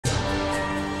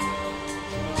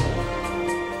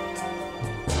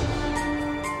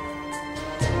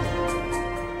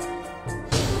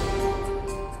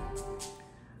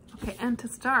fun to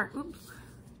start. Oops.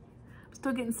 I'm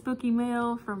still getting spooky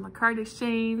mail from a card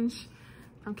exchange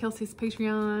from Kelsey's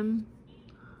Patreon.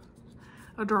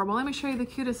 Adorable. Let me show you the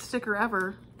cutest sticker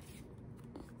ever.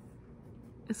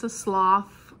 It's a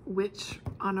sloth witch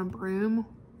on a broom.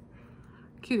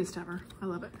 Cutest ever. I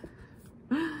love it.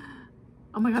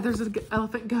 Oh my God, there's an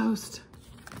elephant ghost.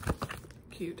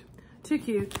 Cute. Too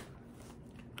cute.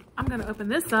 I'm gonna open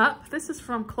this up. This is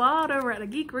from Claude over at A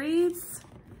Geek Reads.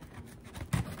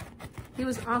 He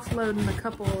was offloading a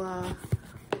couple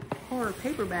horror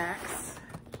paperbacks.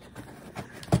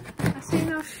 I've seen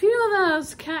a few of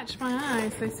those catch my eye,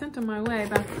 so I sent them my way,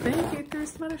 but I think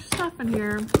there's some other stuff in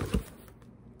here.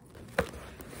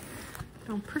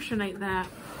 Don't impersonate that.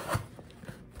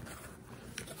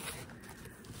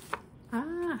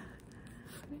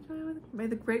 May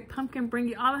the Great Pumpkin bring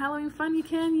you all the Halloween fun you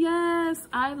can. Yes,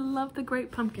 I love the Great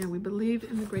Pumpkin. We believed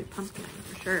in the Great Pumpkin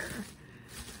for sure.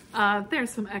 There's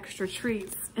some extra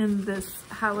treats in this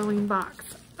Halloween box,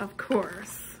 of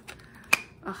course.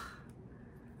 Oh,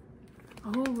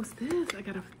 what's this? I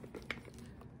got a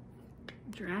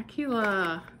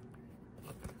Dracula.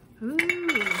 Ooh,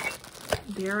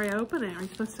 dare I open it? Are you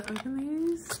supposed to open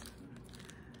these?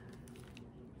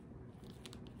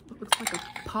 It looks like a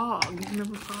Pog. You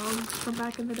remember Pogs from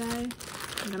back in the day?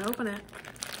 I'm gonna open it.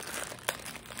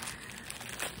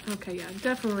 Okay, yeah,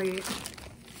 definitely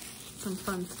some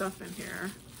fun stuff in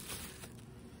here.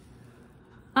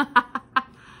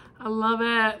 I love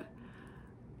it.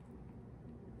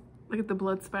 Look at the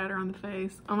blood spatter on the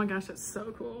face. Oh my gosh, that's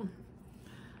so cool.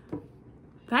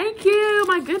 Thank you,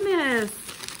 my goodness.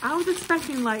 I was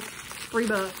expecting like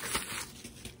 $3.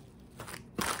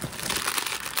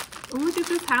 Oh, look at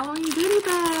this Halloween goodie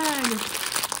bag.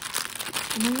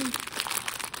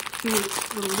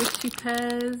 Cute little witchy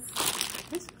Pez.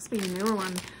 This must be a newer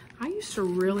one. I used to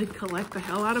really collect the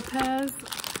hell out of Pez.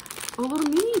 A little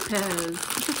mini Pez.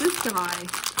 Look at this guy.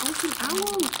 Oh, it's an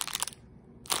owl.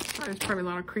 Sorry, there's probably a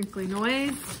lot of crinkly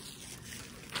noise.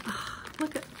 Oh,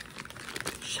 look at.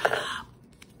 Shut up.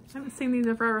 I haven't seen these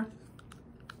in forever.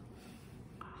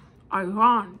 I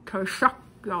want to suck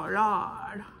your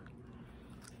lord.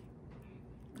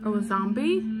 Oh, a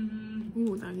zombie?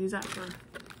 Ooh, I'll use that for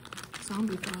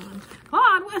zombie fun.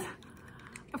 God, what?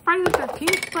 A Friday the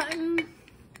 13th button?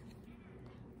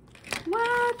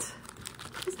 What?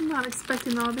 I was not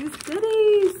expecting all these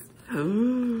goodies.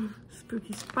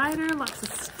 Spooky spider, lots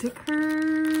of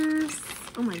stickers.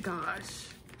 Oh my gosh.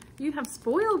 You have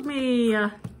spoiled me.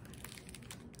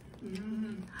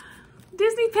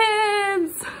 Disney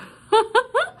pins!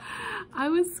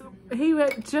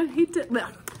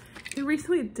 He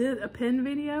recently did a pin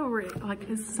video where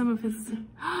some of his,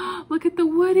 look at the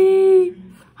Woody.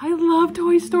 I love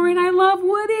Toy Story and I love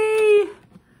Woody.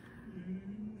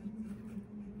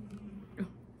 Oh,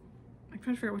 I'm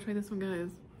trying to figure out which way this one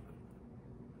goes.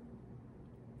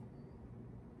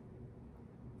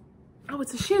 Oh,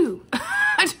 it's a shoe.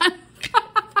 I'm trying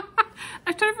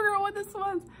to figure out what this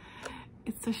was.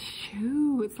 It's a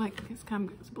shoe. It's like, it's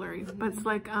blurry, but it's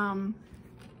like, is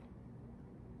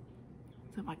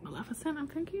it like Maleficent, I'm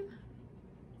thinking?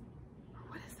 Or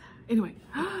what is that? Anyway,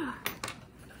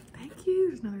 thank you.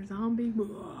 There's another zombie.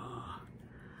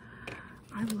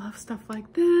 I love stuff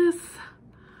like this.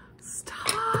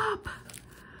 Stop.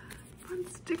 Fun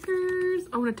stickers.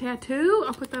 Oh, and a tattoo?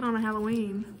 I'll put that on a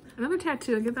Halloween. Another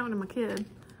tattoo. I'll give that one to my kid.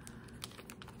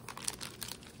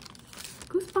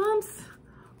 Goosebumps.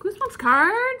 Goosebumps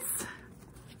cards.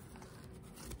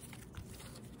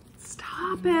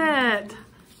 Stop it.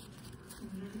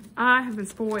 I have been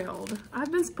spoiled.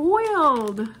 I've been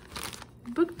spoiled.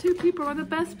 BookTube people are the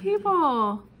best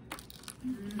people.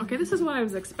 Okay, this is what I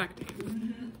was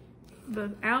expecting.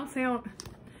 The Al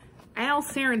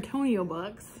Sarantonio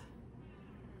books.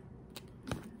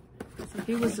 So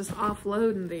he was just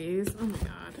offloading these. Oh my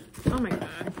god. Oh my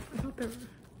god. I hope they're.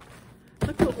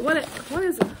 Look what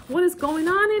is going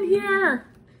on in here?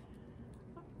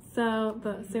 So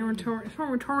the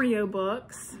Sarantonio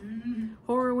books,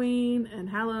 Horrorween and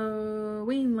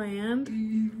Halloween Land.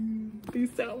 Be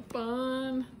so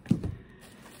fun.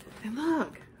 And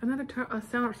look, another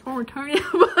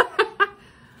Sarantonio book.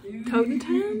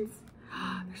 Totentens.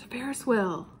 There's a Ferris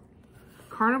wheel.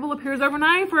 Carnival appears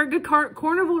overnight for a good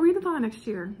carnival readathon next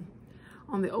year.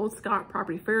 On the old Scott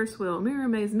property, Ferris wheel, Mirror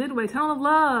Maze, Midway, Tunnel of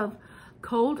Love.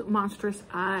 Cold, monstrous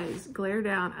eyes glare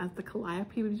down as the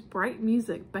Calliope's bright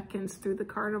music beckons through the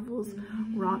carnival's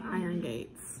wrought iron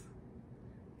gates.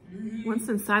 Once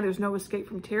inside, there's no escape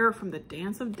from terror from the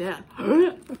dance of death.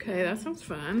 Okay, that sounds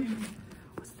fun.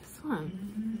 What's this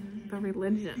one? The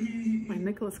Religion by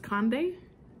Nicholas Conde.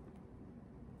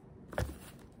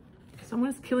 Someone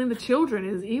is killing the children.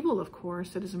 It is evil, of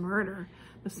course. It is murder.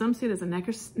 But some see it as a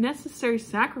necessary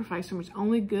sacrifice from which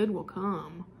only good will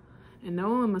come. And no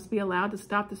one must be allowed to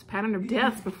stop this pattern of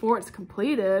death before it's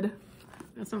completed.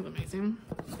 That sounds amazing.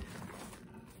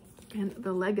 And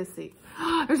the legacy.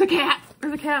 There's a cat.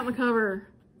 There's a cat on the cover.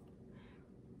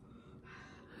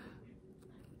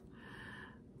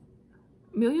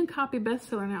 Million copy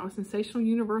bestseller now, a sensational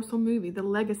universal movie, The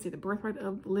Legacy, The Birthright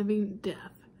of Living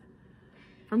Death.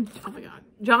 From, oh my God,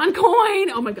 John Coyne.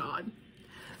 Oh my God.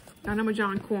 I know my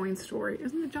John Coyne story.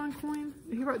 Isn't it John Coyne?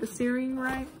 He wrote The Searing,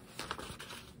 right?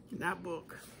 That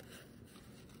book.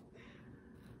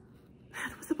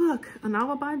 That was the book. A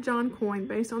novel by John Coyne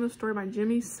based on a story by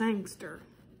Jimmy Sangster.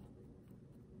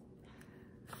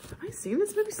 Have I seen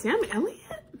this movie? Sam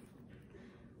Elliott?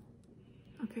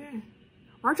 Okay.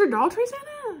 Roger Daltrey's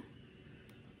in it?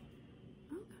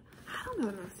 I don't know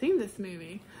if I've seen this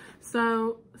movie.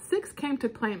 So, 6 came to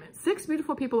claim it. 6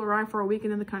 beautiful people arrived for a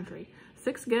weekend in the country.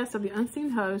 6 guests of the unseen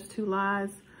host who lies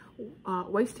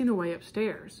wasting away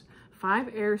upstairs.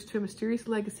 5 heirs to a mysterious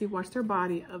legacy watch the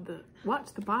body of the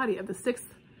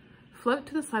 6th float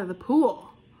to the side of the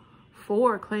pool.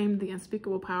 4 claimed the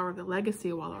unspeakable power of the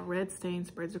legacy while a red stain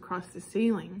spreads across the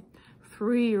ceiling.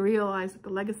 3 realize that the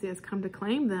legacy has come to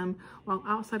claim them while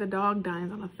outside a dog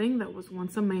dines on a thing that was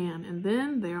once a man. And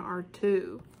then there are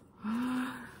 2.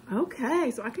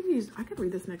 Okay, so I could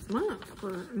read this next month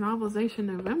for Novelization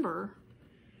November.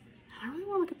 I really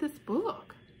want to look at this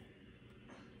book.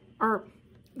 Or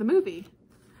the movie.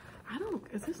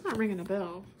 Is this not ringing a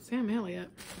bell? Sam Elliott.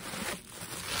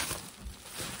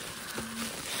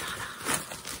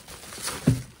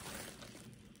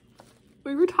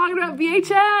 We were talking about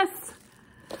VHS.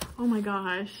 Oh my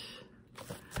gosh.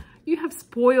 You have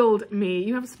spoiled me.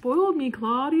 You have spoiled me,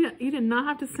 Claudia. You did not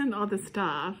have to send all this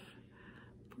stuff.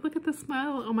 Look at the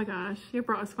smile. Oh my gosh. You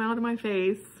brought a smile to my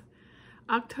face.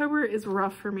 October is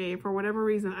rough for me for whatever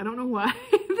reason. I don't know why.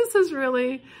 This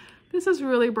has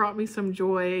really brought me some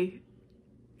joy.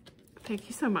 Thank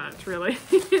you so much, really.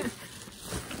 I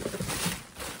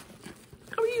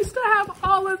used to have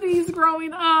all of these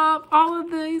growing up. All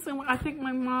of these. And I think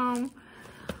my mom,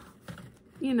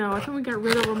 you know, I think we got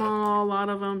rid of them all. A lot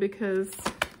of them because,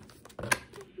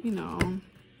 you know.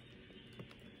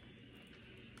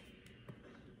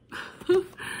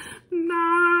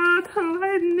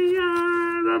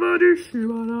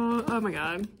 Oh my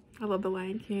God. I love The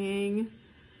Lion King.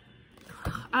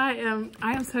 I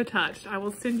am so touched. I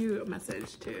will send you a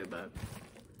message too, but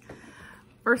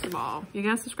first of all, you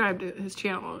gotta subscribe to his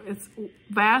channel. It's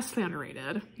vastly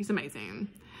underrated. He's amazing.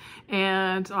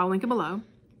 And I'll link it below.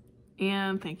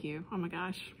 And thank you. Oh my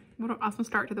gosh. What an awesome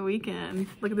start to the weekend.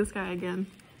 Look at this guy again.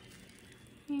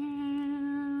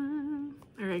 Yeah.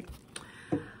 All right.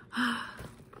 I'll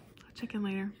check in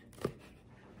later.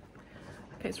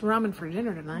 Okay, it's ramen for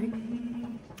dinner tonight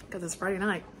because it's Friday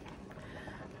night.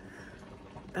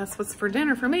 That's what's for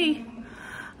dinner for me.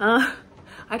 I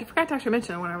forgot to actually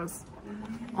mention when I was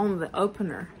on the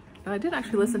opener that I did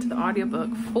actually listen to the audiobook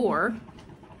for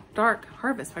Dark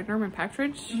Harvest by Norman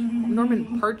Partridge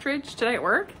today at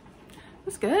work. It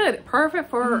was good.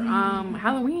 Perfect for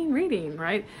Halloween reading,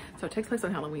 right? So it takes place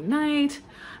on Halloween night.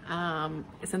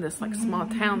 It's in this like small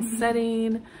town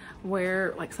setting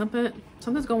where like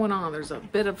something's going on. There's a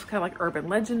bit of kind of like urban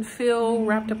legend feel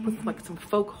wrapped up with like some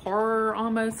folk horror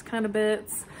almost kind of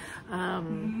bits.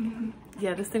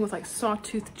 Yeah, this thing was like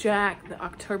Sawtooth Jack, the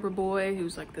October boy,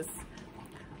 who's like this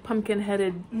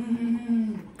pumpkin-headed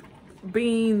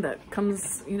being that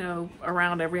comes, you know,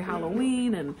 around every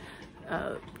Halloween, and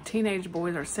teenage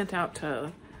boys are sent out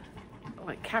to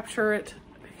like capture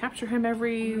him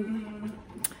every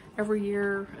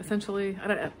year, essentially.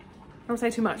 I don't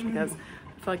say too much because I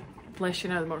feel like the less you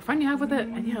know, the more fun you have with it.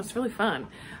 And yeah, it's really fun.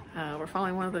 We're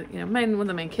following one of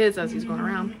the main kids as he's going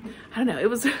around. I don't know, it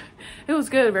was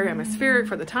good, very atmospheric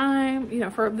for the time, you know,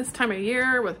 for this time of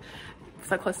year with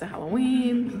so close to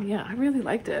Halloween. Yeah, I really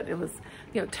liked it. It was,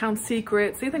 you know, town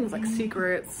secrets. Anything was like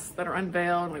secrets that are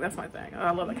unveiled. Like that's my thing.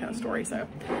 I love that kind of story. So,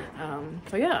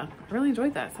 so yeah, I really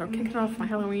enjoyed that. So I'm kicking off my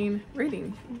Halloween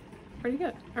reading. Pretty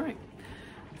good. All right.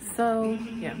 So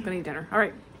yeah, I'm gonna eat dinner. All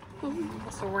right.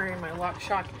 Also wearing my Lock,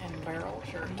 Shock, and Barrel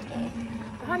shirt today.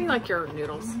 How do you like your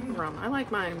noodles, Rum? I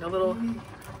like mine a little,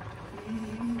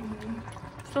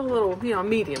 still a little, you know,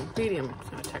 medium kind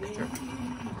of texture.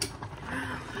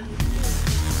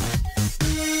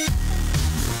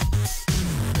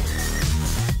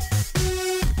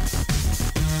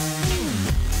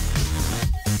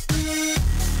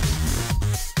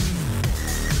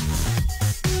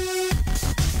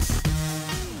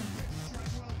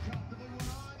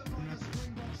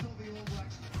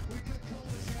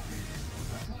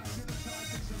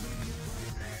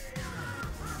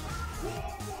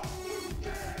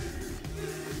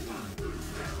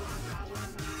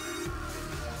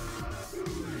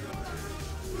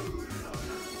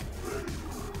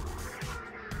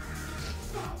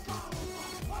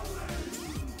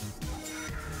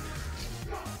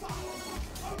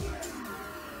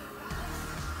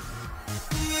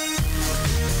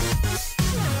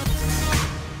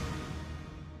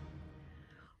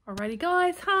 Alrighty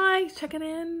guys, hi, checking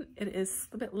in. It is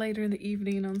a bit later in the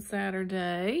evening on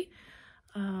Saturday.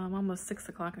 Almost 6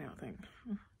 o'clock now, I think.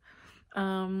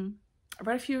 I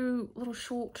read a few little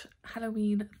short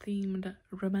Halloween themed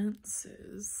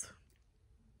romances.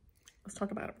 Let's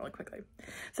talk about it really quickly.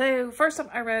 So first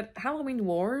up, I read Halloween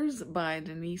Wars by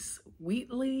Denise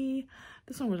Wheatley.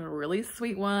 This one was a really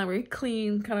sweet one, very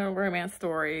clean kind of romance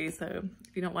story. So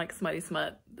if you don't like smutty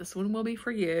smut, this one will be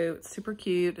for you. It's super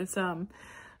cute. It's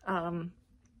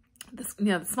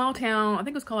the small town, I think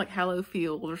it was called like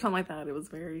Hallowfield or something like that. It was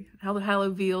very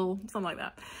Hallowville, something like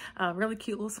that. Really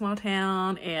cute little small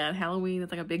town, and Halloween is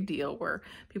like a big deal where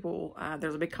people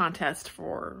there's a big contest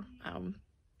for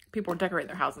people decorate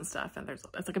their house and stuff, and it's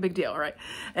like a big deal, right?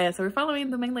 And so we're following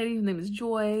the main lady whose name is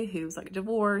Joy, who's like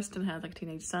divorced and has like a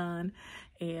teenage son.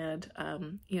 And,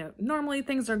 you know, normally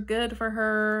things are good for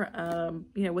her.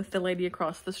 You know, with the lady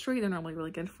across the street, they're normally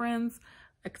really good friends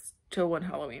until when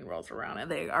Halloween rolls around,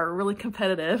 and they are really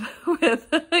competitive with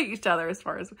each other as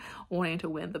far as wanting to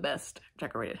win the best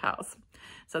decorated house.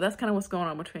 So that's kind of what's going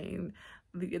on between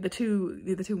the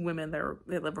two women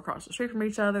they live across the street from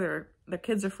each other. Their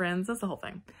kids are friends. That's the whole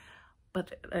thing.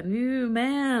 But a new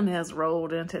man has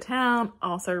rolled into town,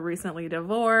 also recently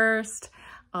divorced,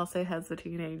 also has a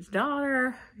teenage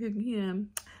daughter. You know,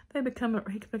 he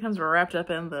becomes wrapped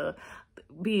up in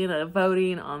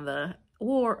voting on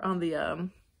the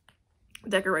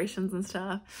decorations and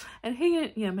stuff. And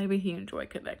maybe he and Joy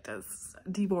connect as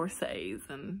divorcees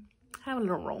and have a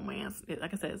little romance.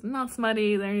 Like I said, it's not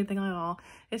smutty or anything at all.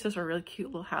 It's just a really cute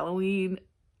little Halloween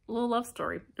little love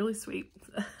story. Really sweet.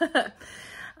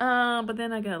 But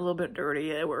then I got a little bit dirty,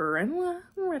 and we'll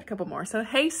read a couple more. So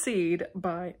Hayseed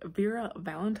by Vera,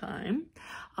 Valentine.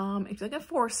 If you're looking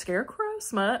for scarecrow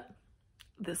smut,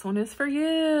 this one is for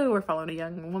you. We're following a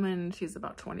young woman. She's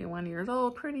about 21 years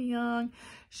old, pretty young.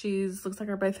 Looks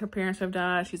like both her parents have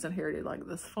died. She's inherited like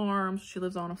this farm. She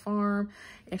lives on a farm,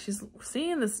 and she's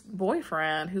seeing this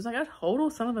boyfriend who's like a total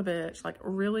son of a bitch, like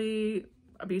really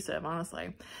abusive,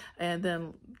 honestly. And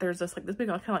then there's this big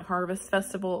kind of like harvest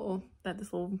festival that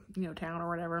this little, you know, town or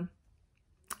whatever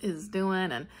is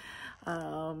doing, and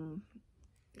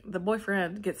the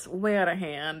boyfriend gets way out of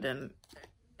hand and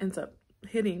ends up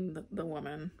hitting the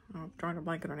woman. I'm trying to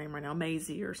blank on her name right now,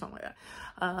 Maisie or something like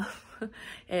that.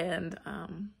 And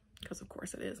because of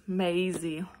course it is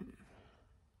Maisie.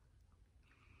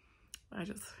 I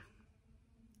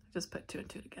just put two and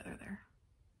two together there.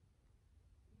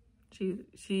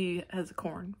 She has a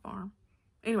corn farm.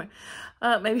 Anyway,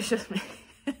 maybe it's just me.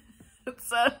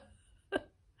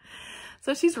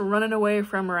 So she's running away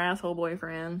from her asshole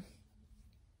boyfriend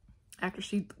after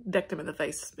she decked him in the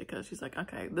face, because she's like,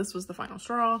 okay, this was the final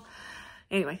straw.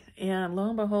 Anyway, and lo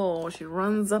and behold, she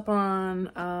runs up on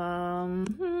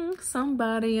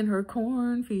somebody in her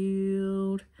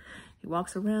cornfield. He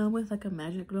walks around with like a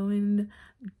magic glowing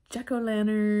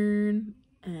jack-o'-lantern,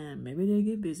 and maybe they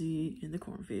get busy in the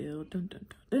cornfield. Dun, dun,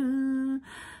 dun, dun.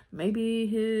 Maybe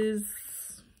his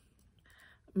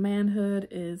manhood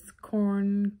is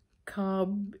corn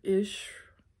cob-ish.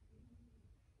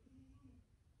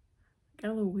 Got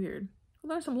a little weird. I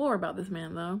learned some lore about this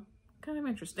man, though. Kind of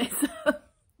interesting.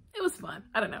 It was fun.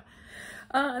 I don't know.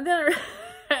 And then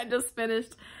I just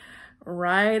finished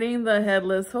writing the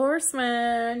Headless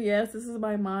Horseman. Yes, this is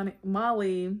by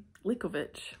Molly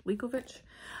Likovich.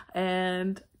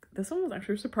 And this one was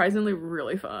actually surprisingly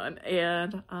really fun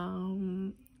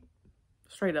and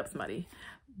straight up smutty,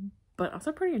 but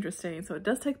also pretty interesting. So it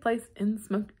does take place in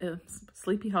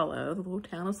Sleepy Hollow, the little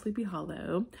town of Sleepy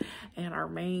Hollow. And our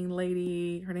main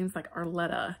lady, her name's like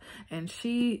Arletta, and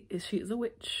she is a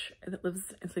witch that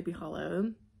lives in Sleepy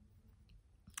Hollow.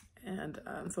 And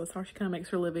so it's how she kind of makes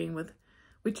her living with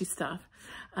witchy stuff.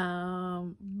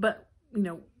 But you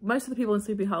know, most of the people in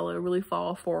Sleepy Hollow really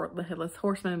fall for the Headless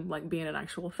Horseman, like being an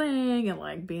actual thing and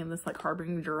like being this like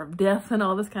harbinger of death and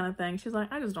all this kind of thing. She's like,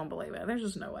 I just don't believe it. There's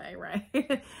just no way,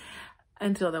 right?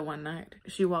 Until that one night,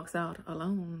 she walks out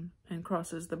alone and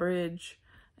crosses the bridge,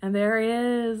 and there he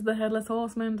is, the Headless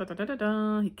Horseman. Da, da, da, da,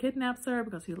 da. He kidnaps her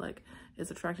because he like is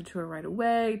attracted to her right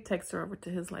away. Takes her over to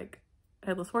his like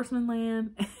Headless Horseman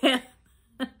land.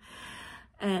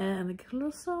 And it gets a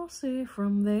little saucy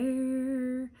from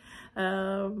there.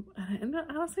 And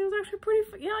honestly, it was actually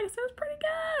pretty, like I said, it was pretty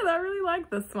good. I really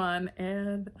liked this one.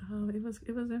 And it was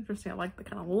interesting. I like the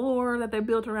kind of lore that they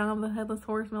built around the Headless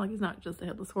Horseman. Like, he's not just a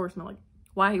Headless Horseman, like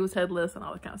why he was headless and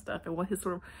all that kind of stuff, and what his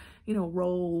sort of, you know,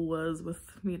 role was with,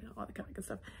 you know, all that kind of good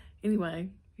stuff. Anyway,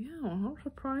 yeah, I had a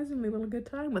surprisingly little good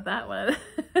time with that one.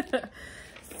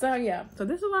 So yeah, so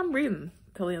this is what I'm reading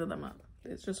till the end of the month.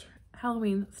 It's just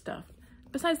Halloween stuff.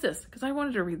 besides this, because I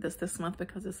wanted to read this month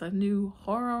because it's a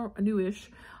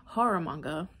newish horror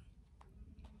manga.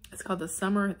 It's called The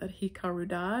Summer That Hikaru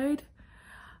Died.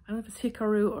 I don't know if it's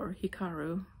Hikaru or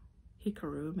Hikaru.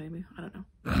 Hikaru, maybe. I don't know.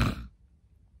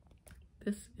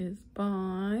 This is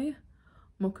by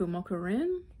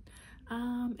Mokumokinen.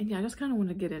 And yeah, I just kind of wanted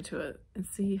to get into it and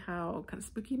see how kind of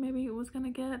spooky maybe it was going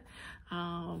to get.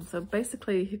 So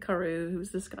basically Hikaru,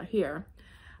 who's this guy here,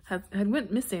 had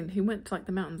went missing. He went to like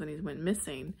the mountains and he went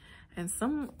missing. And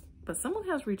someone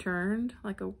has returned,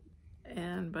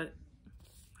 but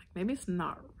maybe it's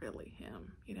not really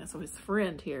him, you know. So his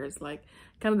friend here is like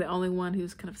kind of the only one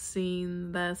who's kind of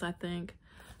seen this, I think.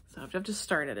 So I've just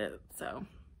started it, so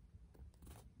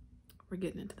we're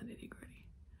getting into the nitty-gritty.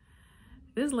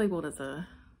 It is labeled as a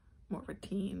more of a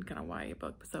teen kind of YA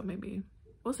book, so maybe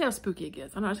we'll see how spooky it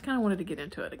gets. I don't know, I just kind of wanted to get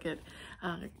into it,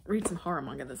 read some horror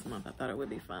manga this month. I thought it would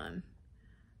be fun.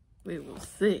 We will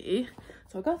see.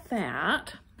 So I got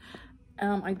that.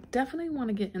 I definitely want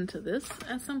to get into this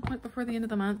at some point before the end of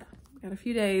the month. We've got a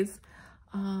few days.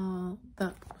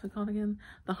 What's it called again?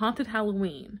 The Haunted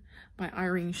Halloween by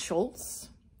Irene Schultz.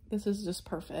 This is just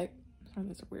perfect. Sorry,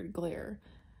 there's a weird glare.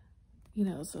 You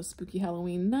know, so spooky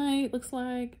Halloween night, looks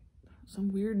like.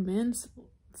 Some weird men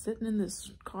sitting in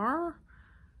this car.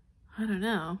 I don't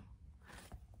know.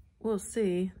 We'll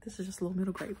see. This is just a little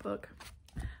middle grade book.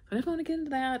 So I definitely want to get into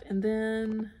that and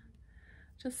then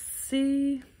just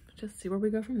see where we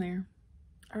go from there.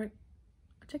 All right,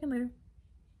 I'll check in later.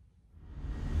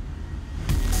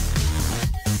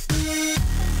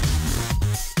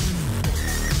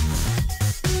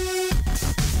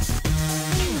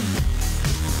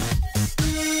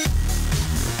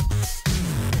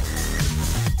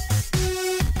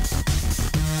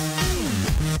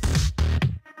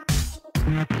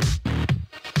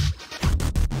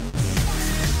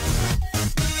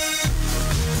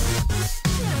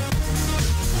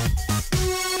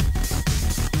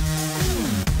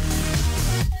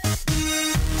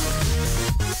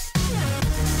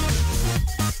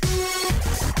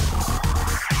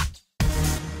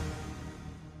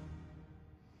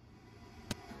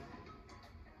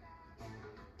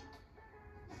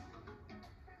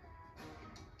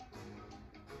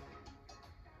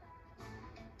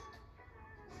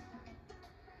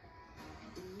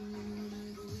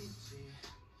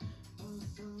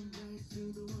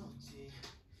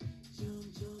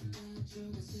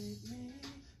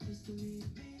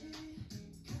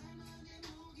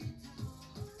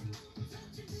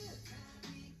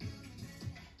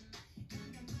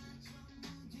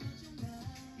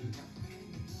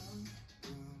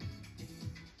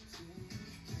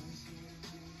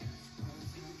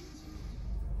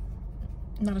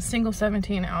 Not a single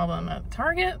 17 album at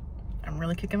Target. I'm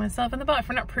really kicking myself in the butt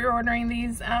for not pre-ordering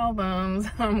these albums.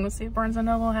 I'm gonna see if Barnes &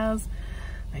 Noble has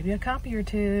maybe a copy or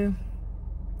two.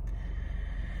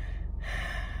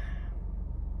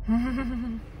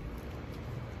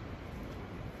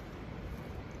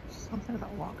 Something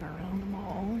about walking around the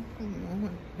mall.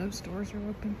 No stores are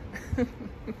open.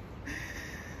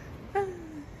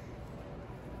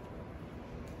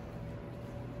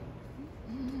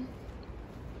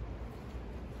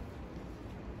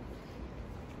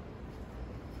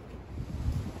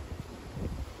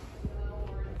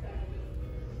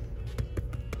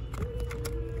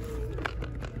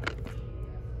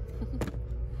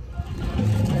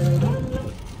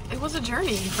 It was a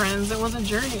journey, friends. It was a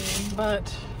journey,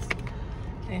 but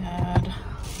they had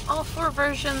all 4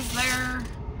 versions there.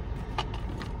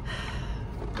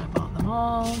 I bought them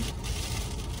all.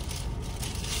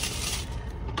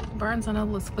 Barnes &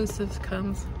 Noble exclusives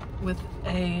comes with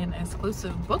an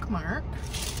exclusive bookmark.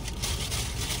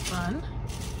 Fun.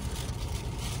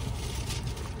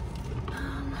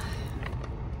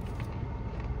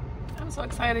 I'm so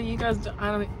excited. You guys,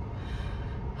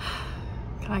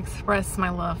 can I express my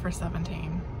love for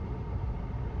 17?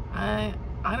 I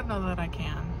don't know that I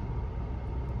can.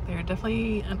 They're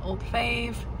definitely an old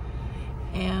fave,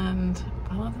 and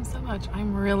I love them so much.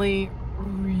 I'm really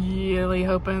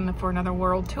hoping for another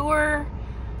world tour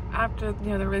after, you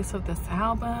know, the release of this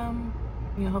album.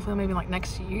 You know, hopefully maybe like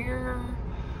next year,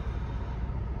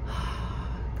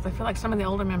 because I feel like some of the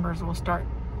older members will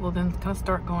then kind of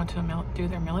start going to do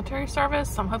their military service.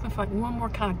 So I'm hoping for like one more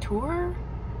kind of tour.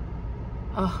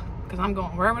 Because I'm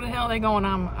going wherever the hell they going.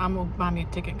 I'm gonna buy me a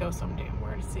ticket, go some damn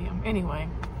where to see them. Anyway,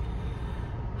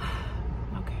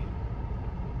 okay.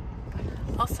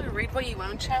 Also, read what you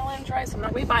own challenge, right? So I'm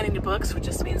not buying any books, which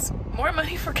just means more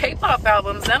money for K-pop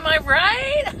albums. Am I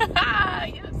right?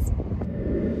 Yes.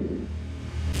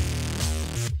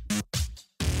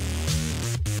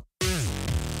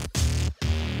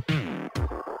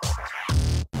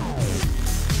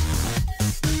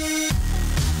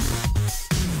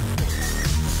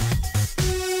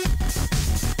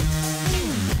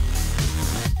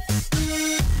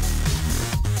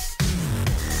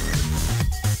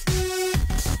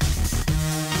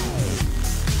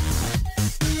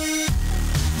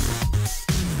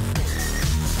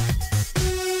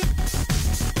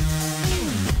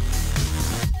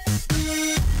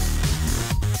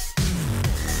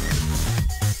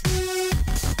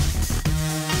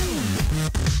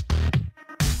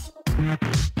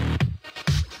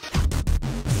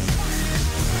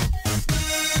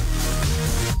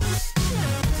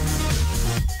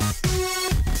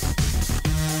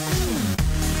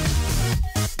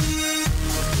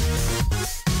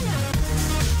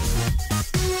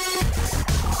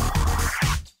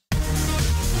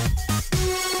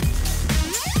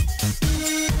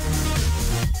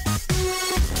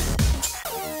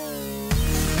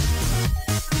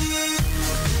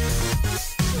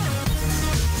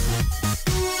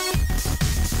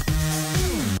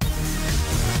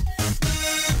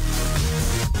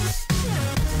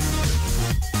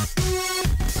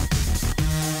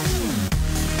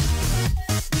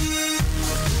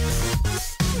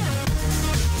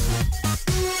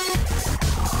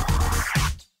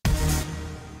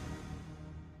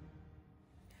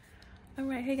 All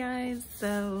right, hey guys,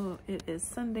 so it is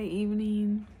Sunday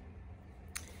evening,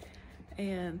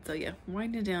 and so yeah,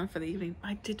 winding down for the evening.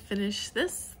 I did finish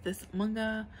this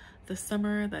manga, The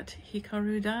Summer That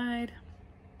Hikaru Died.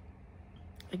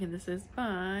 Again, this is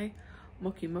by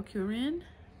Mokumokinen.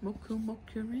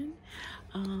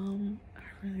 I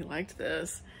really liked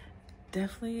this.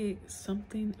 Definitely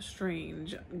something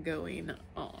strange going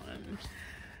on.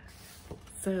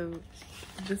 So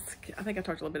this, I think I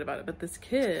talked a little bit about it, but this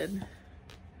kid,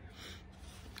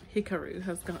 Hikaru,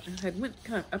 had went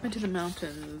kind of up into the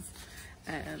mountains,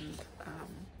 and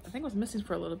I think was missing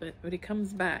for a little bit, but he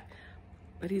comes back,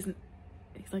 but he's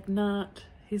not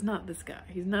this guy.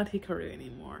 He's not Hikaru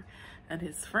anymore. And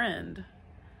his friend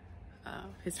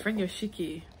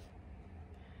Yoshiki,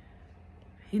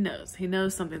 he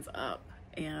knows something's up,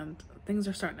 and things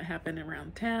are starting to happen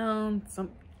around town.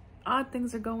 Some odd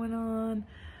things are going on.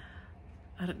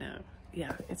 I don't know.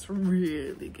 Yeah, it's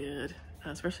really good.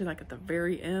 Especially like at the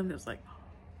very end, there's like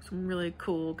some really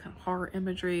cool kind of horror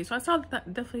imagery. So I saw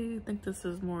that. Definitely think this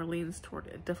is more leans toward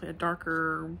it. Definitely a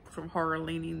darker, sort of horror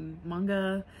leaning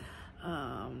manga.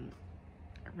 I'm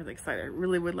really excited. I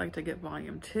really would like to get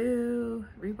volume 2.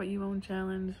 Read What You Own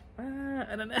challenge.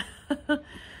 I don't know.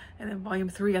 And then volume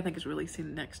 3 I think is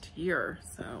releasing next year.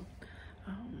 So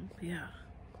yeah,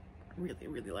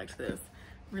 really liked this.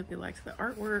 Really liked the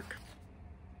artwork.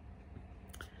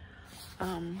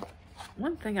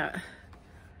 One thing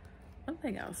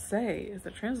I'll say is the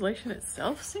translation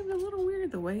itself seemed a little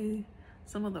weird, the way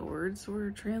some of the words were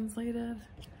translated.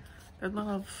 There's a lot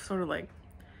of sort of like,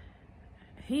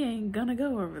 he ain't gonna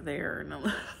go over there.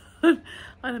 No,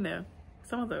 I don't know.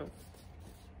 Some of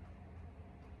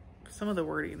the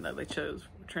wording that they chose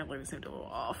translated seemed a little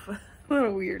off, a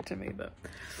little weird to me, but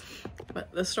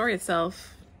the story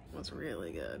itself was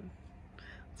really good.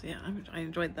 So yeah, I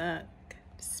enjoyed that.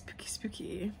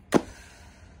 Spooky.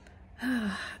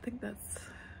 I think that's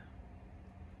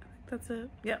it.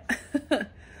 Yeah.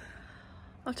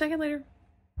 I'll check in later.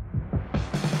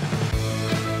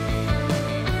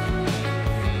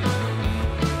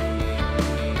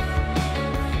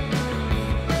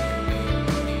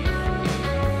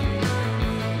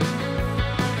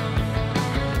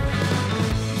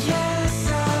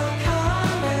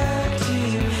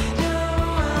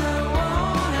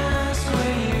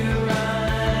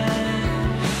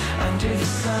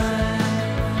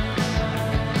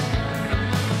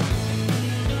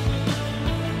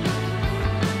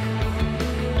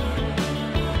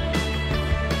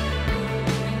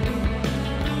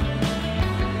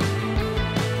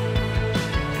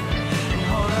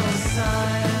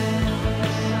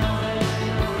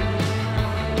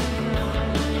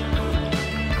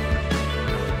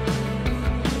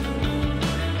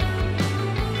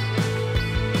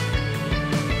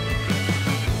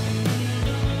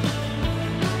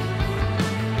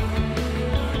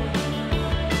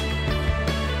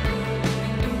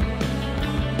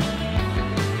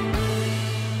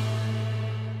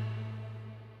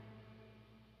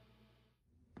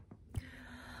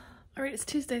 Alright, it's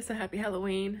Tuesday, so happy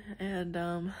Halloween,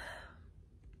 and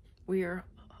we are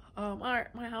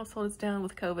my household is down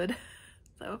with COVID,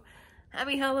 so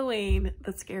happy Halloween.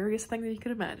 The scariest thing that you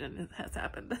could imagine has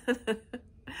happened.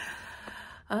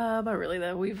 But really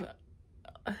though, we've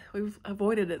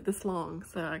avoided it this long,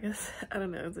 so I guess, I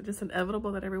don't know, is it just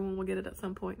inevitable that everyone will get it at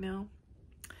some point now?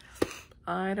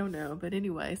 I don't know, but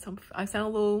anyway, so I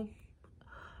sound a little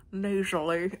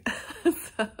nasally.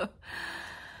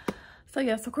 So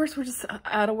yes, of course, we're just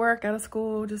out of work, out of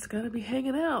school, just gonna be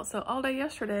hanging out. So all day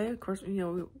yesterday, of course, you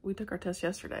know, we took our test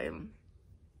yesterday.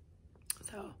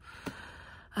 So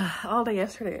all day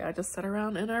yesterday, I just sat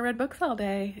around and I read books all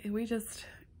day, and we just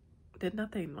did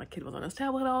nothing. My kid was on his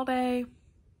tablet all day,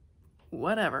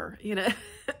 whatever, you know.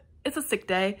 It's a sick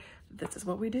day. This is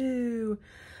what we do.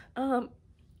 I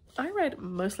read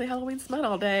mostly Halloween smut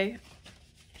all day,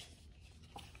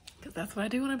 because that's what I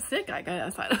do when I'm sick, I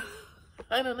guess.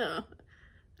 I don't know.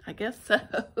 I guess so.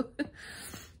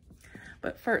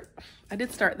 But first, I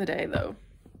did start the day though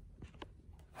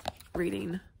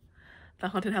reading The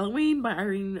Haunted Halloween by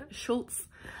Irene Schultz.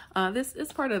 This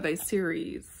is part of a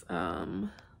series.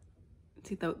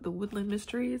 See, the Woodland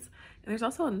Mysteries. And there's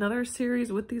also another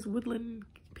series with these woodland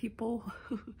people.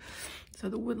 So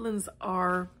the Woodlands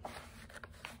are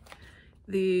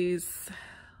these,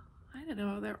 I don't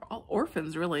know, they're all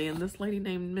orphans really. And this lady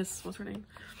named what's her name?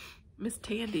 Miss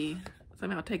Tandy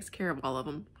somehow takes care of all of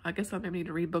them. I guess I maybe need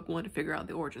to read book 1 to figure out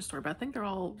the origin story, but I think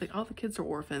all the kids are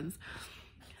orphans,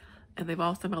 and they've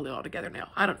all somehow lived all together now.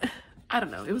 I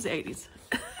don't know. It was the 80s.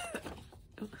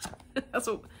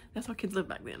 That's how kids lived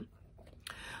back then.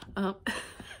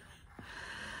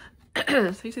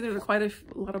 So you see there's quite a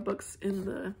lot of books in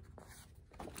the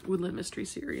Woodland Mystery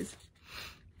series.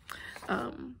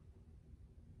 And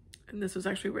this was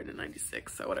actually written in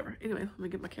 96, so whatever. Anyway, let me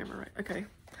get my camera right. Okay.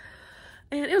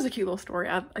 And it was a cute little story.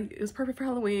 It was perfect for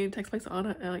Halloween. It takes place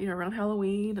on, you know, around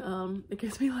Halloween. It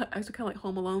gives me like, actually kind of like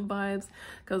Home Alone vibes,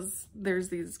 because there's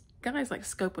these guys like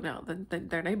scoping out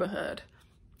their neighborhood,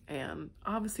 and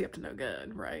obviously up to no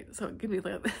good, right? So it gives me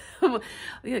like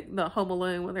the Home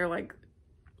Alone when they're like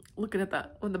looking at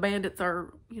that, when the bandits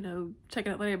are, you know,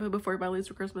 checking out the neighborhood before everybody leaves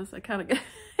for Christmas. It kind of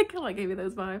like gave me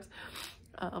those vibes.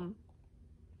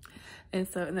 And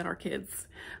then our kids,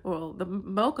 well, the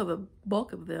bulk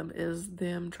of them is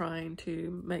them trying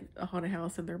to make a haunted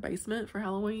house in their basement for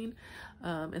Halloween.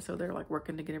 And so they're like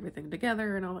working to get everything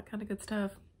together and all that kind of good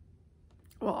stuff,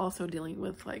 while also dealing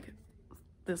with like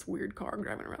this weird car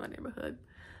driving around the neighborhood.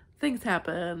 Things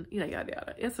happen, you know, yada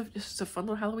yada. It's just a fun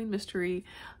little Halloween mystery.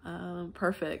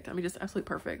 Perfect. I mean, just absolutely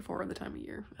perfect for the time of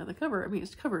year. And the cover, I mean,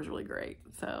 the cover is really great.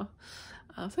 So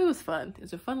it was fun. It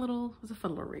was a fun little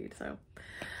read. So,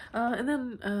 and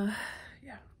then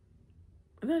yeah,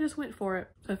 and then I just went for it.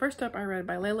 So first up, I read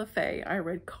by Layla Faye. I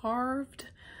read Carved,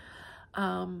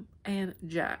 and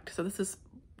Jacked. So this is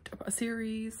a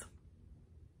series.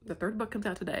 The third book comes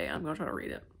out today. I'm gonna try to read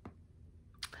it.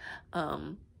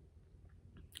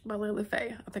 By Layla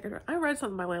Faye. I think I read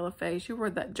something by Layla Faye. She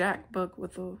read that Jack book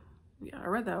with the, yeah, I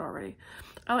read that already.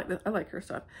 I like that. I like her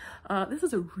stuff. This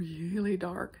is a really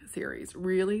dark series.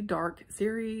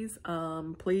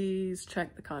 Please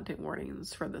check the content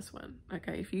warnings for this one.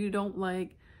 Okay, if you don't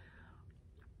like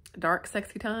dark,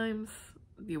 sexy times,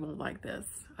 you won't like this.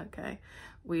 Okay,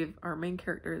 our main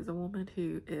character is a woman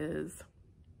who is,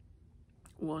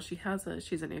 well, she's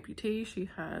an amputee.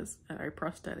 She has a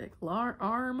prosthetic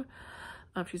arm.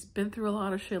 She's been through a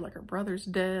lot of shit, like her brother's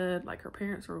dead, like her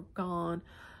parents were gone.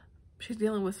 She's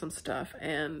dealing with some stuff,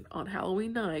 and on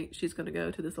Halloween night, she's gonna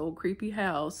go to this old creepy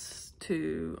house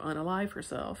to unalive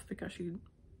herself because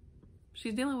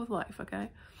she's dealing with life, okay?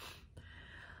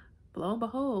 Lo and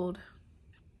behold,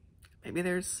 maybe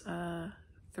there's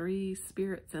 3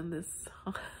 spirits in this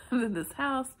in this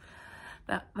house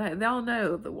that they all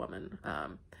know the woman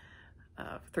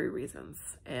for 3 reasons,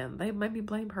 and they maybe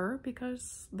blame her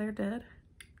because they're dead.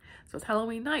 So it's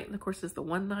Halloween night, and of course it's the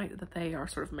one night that they are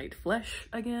sort of made flesh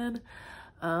again.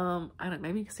 I don't know,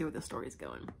 maybe you can see where the story's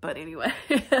going. But anyway,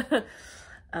 like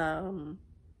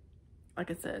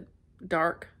I said,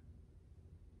 dark,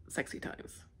 sexy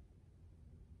times.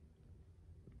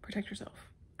 Protect yourself.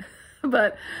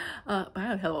 But I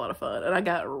had a hell of a lot of fun, and I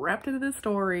got wrapped into this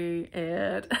story,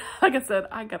 and like I said,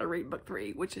 I gotta read book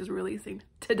 3, which is releasing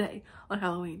today on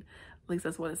Halloween. At least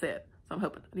that's what it said. So I'm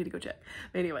hoping. I need to go check.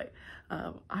 But anyway,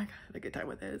 I had a good time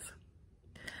with this.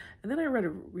 And then I read a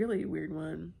really weird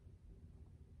one.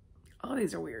 All of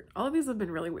these are weird. All of these have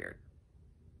been really weird.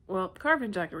 Well, Carved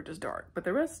and Jacket were just dark, but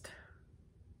the rest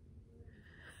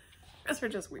are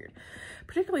just weird.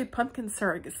 Particularly Pumpkin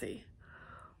Surrogacy.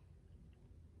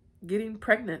 Getting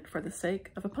Pregnant for the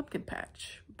Sake of a Pumpkin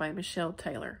Patch by Michelle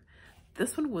Taylor.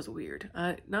 This one was weird.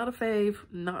 Not a fave.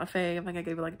 I think I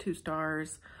gave it like 2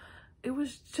 stars. It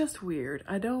was just weird.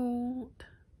 I don't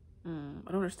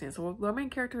understand. So our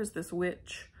main character is this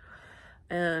witch,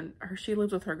 and she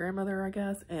lives with her grandmother, I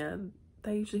guess, and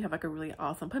they usually have like a really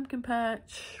awesome pumpkin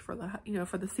patch for the, you know,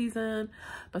 for the season,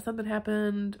 but something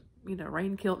happened, you know,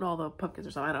 rain killed all the pumpkins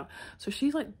or something, I don't know. So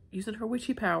she's like using her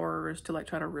witchy powers to like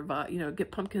try to revive, you know,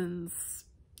 get pumpkins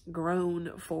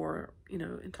grown for, you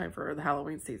know, in time for the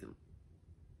Halloween season.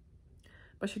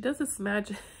 But she does this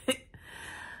magic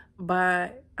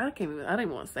but I don't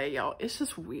even want to say, y'all, it's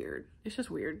just weird. It's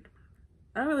just weird.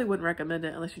 I really wouldn't recommend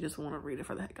it unless you just want to read it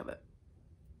for the heck of it,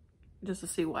 just to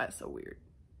see why it's so weird.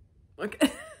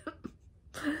 Okay.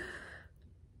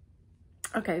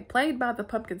 Okay, Played by the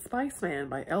Pumpkin Spice Man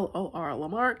by L.O.R.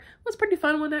 LeMarc was a pretty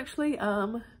fun one, actually.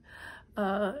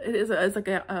 It's like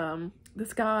a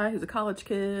this guy who's a college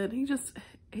kid. He's just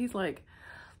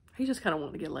kind of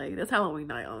wanting to get laid. It's Halloween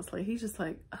night, honestly. He's just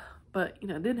like, but you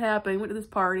know, it didn't happen. He went to this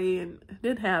party and it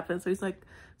didn't happen. So he's like,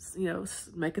 you know,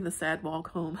 making the sad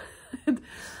walk home.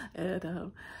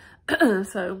 and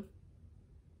so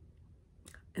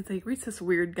he greets this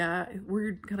weird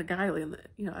kind of guy, in the,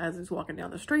 you know, as he's walking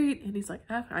down the street, and he's like,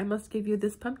 I must give you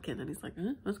this pumpkin. And he's like,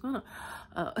 what's going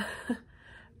on?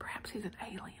 Perhaps he's an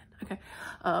alien. Okay.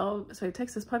 So he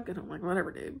takes this pumpkin. I'm like,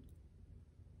 whatever, dude.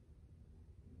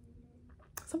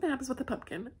 Something happens with the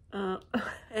pumpkin.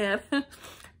 And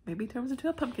maybe he turns into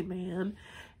a pumpkin man.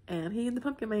 And he and the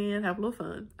pumpkin man have a little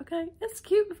fun. Okay. It's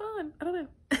cute and fun. I don't know.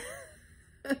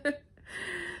 It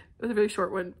was a very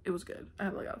short one. It was good. I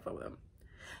had a lot of fun with him.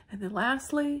 And then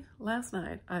lastly, last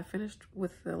night, I finished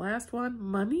with the last one,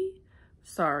 Mummy?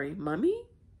 Sorry.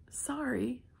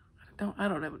 I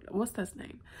don't know. What's this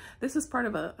name? This is part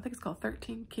of I think it's called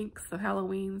 13 Kinks of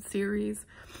Halloween series.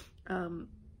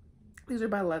 These are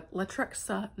by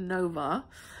Latrexa Nova.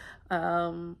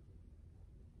 And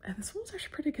this one's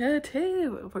actually pretty good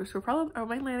too. Our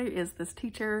main lady is this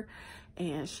teacher,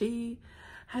 and she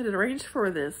had it arranged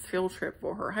for this field trip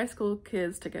for her high school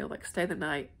kids to go like stay the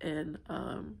night in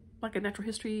like a natural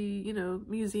history, you know,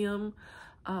 museum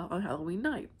on Halloween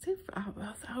night. See, I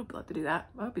would love to do that.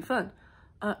 That would be fun.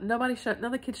 None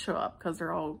of the kids show up because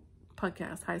they're all punk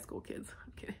ass high school kids.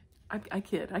 I'm kidding.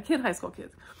 I kid high school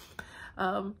kids.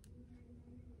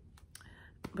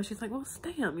 But she's like, well,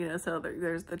 damn, you know, so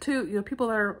there's the two, you know, people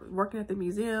that are working at the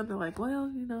museum. They're like,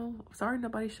 well, you know, sorry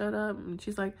nobody showed up. And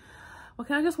she's like, well,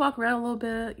 can I just walk around a little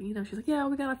bit? You know, she's like, yeah,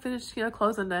 we got to finish, you know,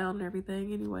 closing down and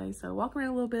everything anyway. So walk around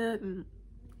a little bit and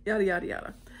yada, yada,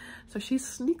 yada. So she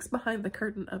sneaks behind the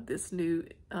curtain of this new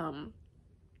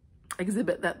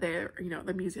exhibit that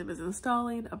the museum is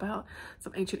installing about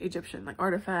some ancient Egyptian like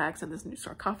artifacts and this new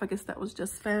sarcophagus that was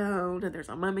just found, and there's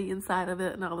a mummy inside of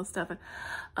it and all this stuff.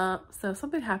 And so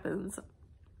something happens.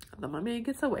 The mummy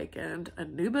gets awakened.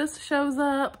 Anubis shows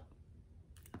up.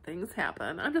 Things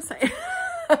happen. I'm just saying.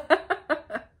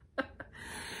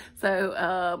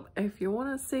 So if you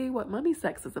want to see what mummy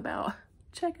sex is about,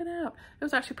 check it out. It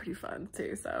was actually pretty fun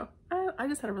too. So I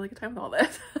just had a really good time with all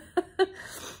this.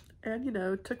 And, you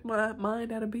know, took my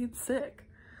mind out of being sick.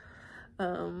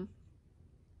 Yeah,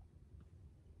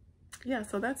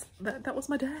 so that was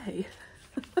my day.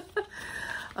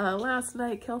 Last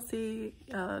night, Kelsey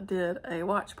did a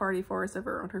watch party for us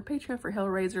over on her Patreon for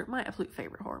Hellraiser, my absolute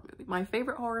favorite horror movie. My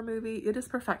favorite horror movie. It is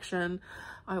perfection.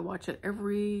 I watch it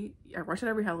every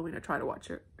Halloween. I try to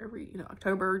watch it every, you know,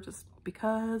 October, just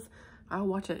because. I'll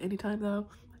watch it anytime though.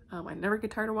 I never get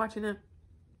tired of watching it.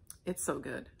 It's so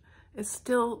good. It's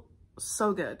still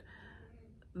so good.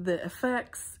 The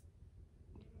effects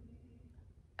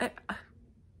and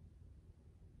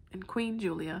Queen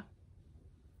Julia,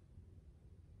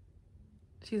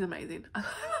 she's amazing. I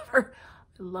love her.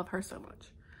 I love her so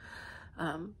much.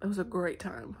 It was a great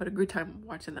time. Had a good time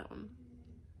watching that one.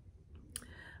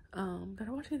 Did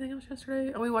I watch anything else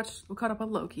yesterday? Oh, we caught up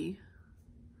on Loki.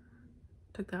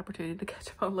 Took the opportunity to catch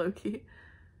up on Loki.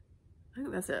 I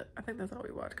think that's it. I think that's all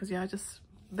we watched. Because yeah, I just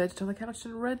vegged on the couch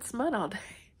and read smut all day.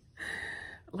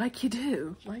 Like you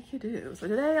do. So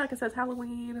today, like I said, it's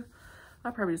Halloween.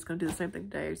 I'm probably just going to do the same thing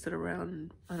today. Sit around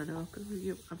and, I don't know, because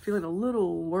I'm feeling a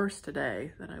little worse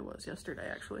today than I was yesterday,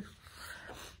 actually.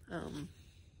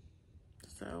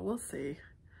 So we'll see.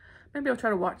 Maybe I'll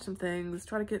try to watch some things.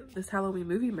 Try to get this Halloween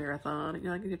movie marathon. You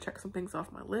know, I need to check some things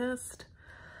off my list.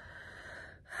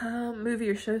 Movie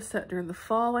or show set during the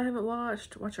fall I haven't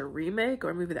watched. Watch a remake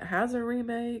or a movie that has a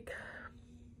remake.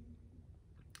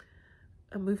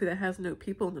 A movie that has no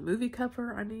people in the movie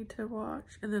cover I need to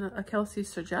watch. And then a Kelsey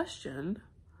suggestion.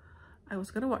 I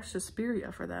was going to watch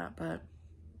Suspiria for that, but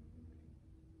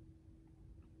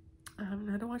I haven't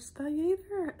had to watch that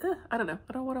either. I don't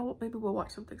know. Maybe we'll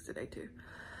watch some things today too.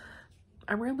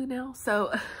 I'm rambling now,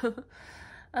 so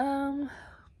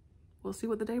we'll see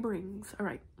what the day brings. All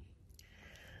right.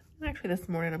 Actually, this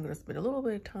morning I'm going to spend a little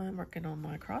bit of time working on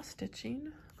my cross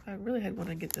stitching. I really had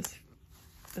wanted to get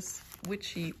this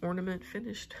witchy ornament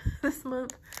finished this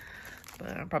month,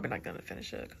 but I'm probably not going to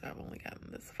finish it because I've only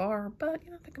gotten this far. But you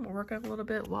know, I think I'm gonna work on it a little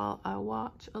bit while I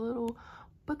watch a little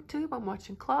booktube. I'm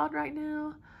watching Claude right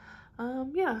now.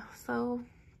 Yeah, so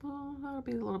that'll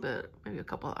be a little bit, maybe a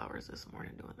couple of hours this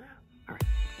morning doing that. All right.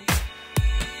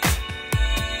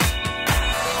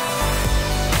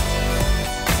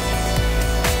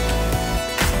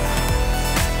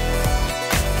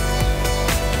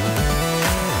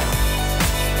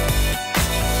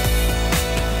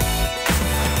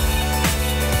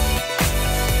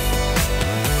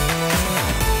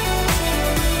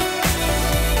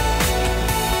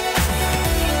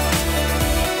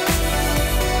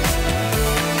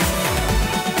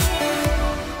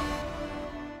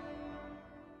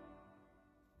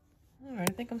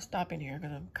 I'm stopping here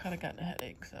because I've kind of gotten a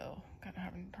headache, so kind of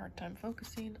having a hard time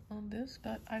focusing on this.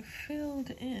 But I filled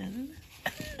in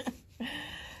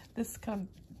this kind of,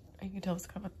 you can tell it's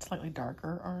kind of a slightly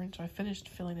darker orange. I finished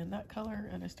filling in that color,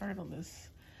 and I started on this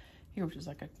here, which is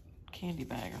like a candy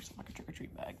bag or something, like a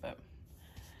trick-or-treat bag. But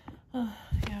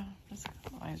yeah,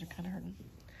 my eyes are kind of hurting.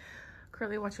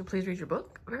 Currently watching Please Read Your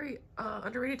Book, very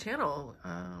underrated channel.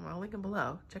 I'll link him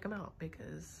below. Check him out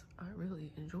because I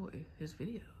really enjoy his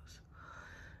videos.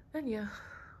 And yeah,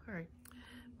 all right.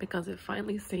 Because it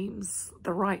finally seems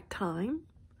the right time,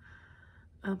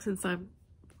 since I'm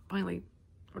finally,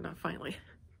 or not finally,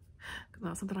 it's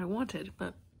not something I wanted,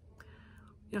 but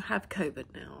you know, have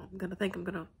COVID now. I'm gonna do it.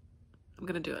 I'm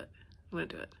gonna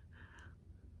do it.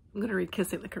 I'm gonna read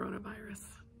Kissing the Coronavirus.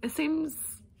 It seems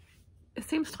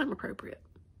time appropriate.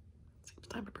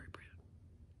 I'll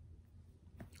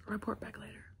report back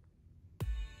later.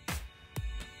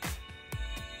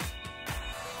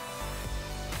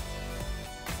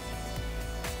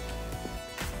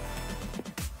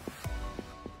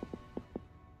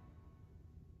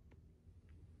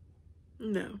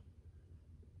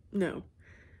 No.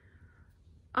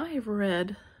 I have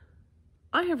read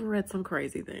some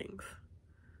crazy things.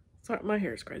 Sorry, my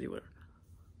hair is crazy. Whatever.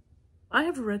 I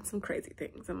have read some crazy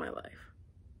things in my life.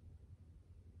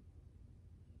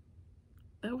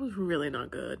 That was really not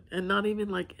good. And not even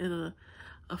like in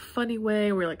a funny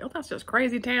way where you're like, oh, that's just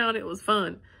crazy town. It was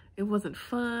fun. It wasn't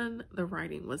fun. The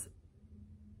writing was...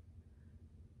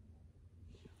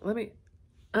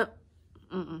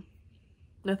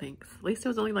 No thanks. At least it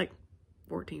was only like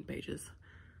 14 pages.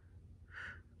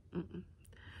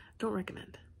 Don't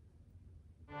recommend.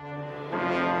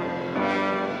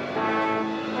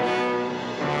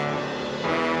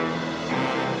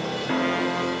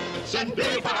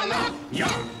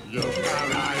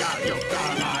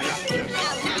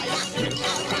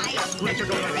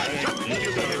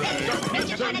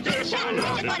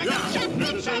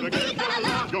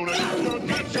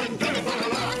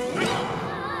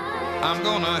 I'm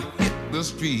gonna hit the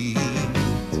street,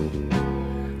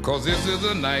 'cause this is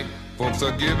the night folks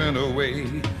are giving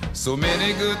away so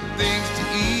many good things to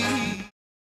eat.